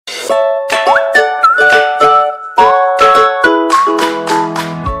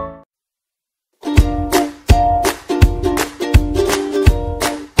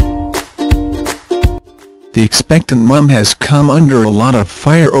expectant mum has come under a lot of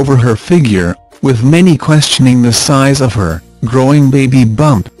fire over her figure, with many questioning the size of her growing baby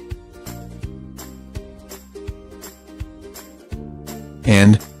bump.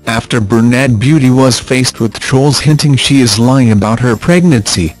 And, after brunette beauty was faced with trolls hinting she is lying about her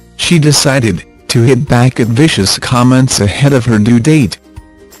pregnancy, she decided to hit back at vicious comments ahead of her due date.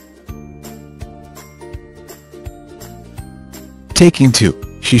 Taking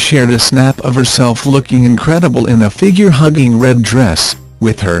to, she shared a snap of herself looking incredible in a figure-hugging red dress,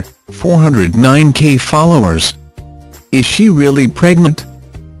 with her 409k followers. Is she really pregnant?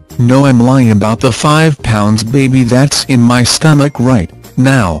 No, I'm lying about the 5 pounds baby that's in my stomach right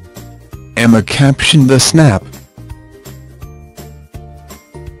now. Emma captioned the snap.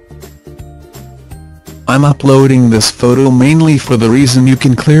 I'm uploading this photo mainly for the reason you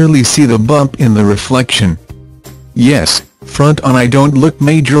can clearly see the bump in the reflection. Yes, front on I don't look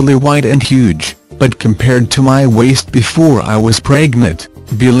majorly wide and huge, but compared to my waist before I was pregnant,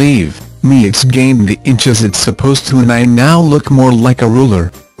 believe me, it's gained the inches it's supposed to, and I now look more like a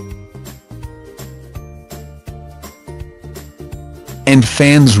ruler. And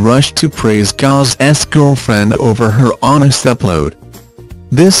fans rushed to praise GAZ's girlfriend over her honest upload.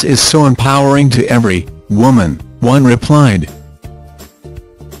 This is so empowering to every woman, one replied.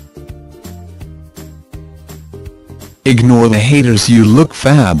 Ignore the haters, you look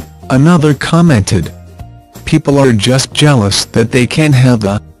fab, another commented. People are just jealous that they can't have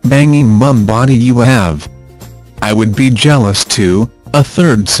the banging mum body you have. I would be jealous too, a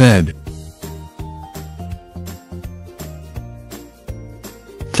third said.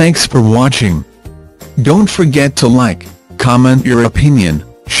 Thanks for watching. Don't forget to like, comment your opinion,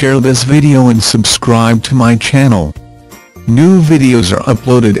 share this video and subscribe to my channel. New videos are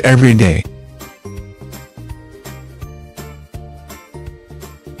uploaded every day.